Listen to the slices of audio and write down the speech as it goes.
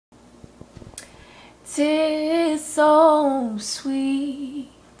'Tis so sweet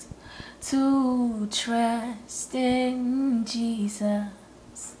to trust in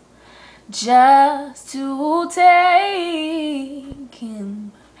Jesus, just to take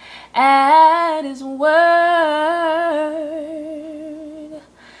Him at His word,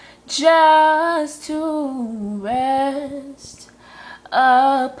 just to rest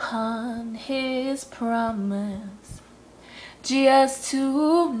upon His promise, just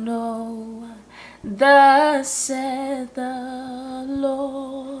to know thus saith the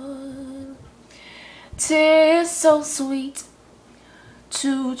Lord. 'Tis so sweet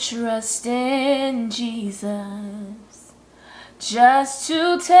to trust in Jesus, just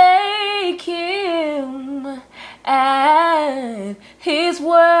to take Him at His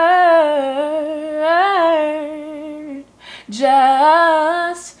word,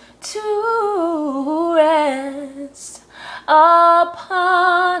 just to rest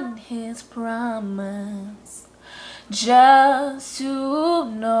upon His promise, just to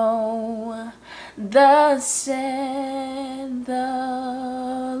know thus said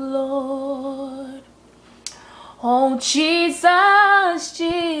the Lord. Oh, Jesus,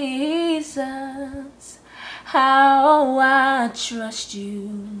 Jesus, how I trust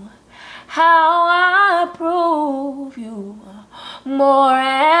you, how I prove you more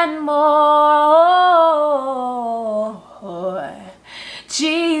and more.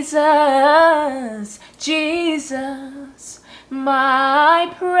 Jesus, Jesus,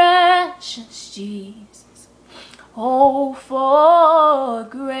 my precious Jesus, oh, for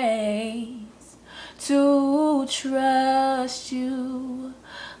grace to trust you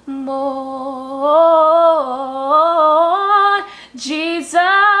more.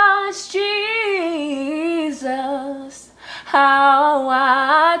 Jesus, Jesus, how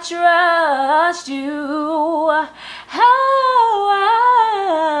I trust you, how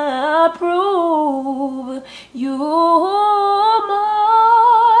I prove you more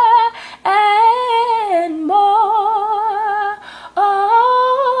and more.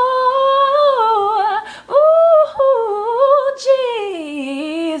 Oh,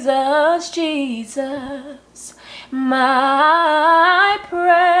 Jesus, Jesus, my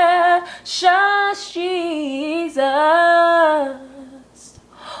precious Jesus,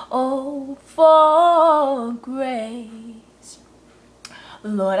 oh, for grace.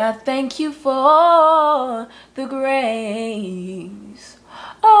 Lord, I thank you for the grace.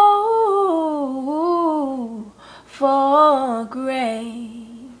 Oh, for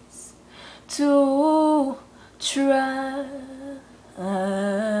grace to trust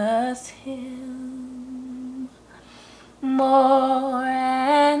Him more.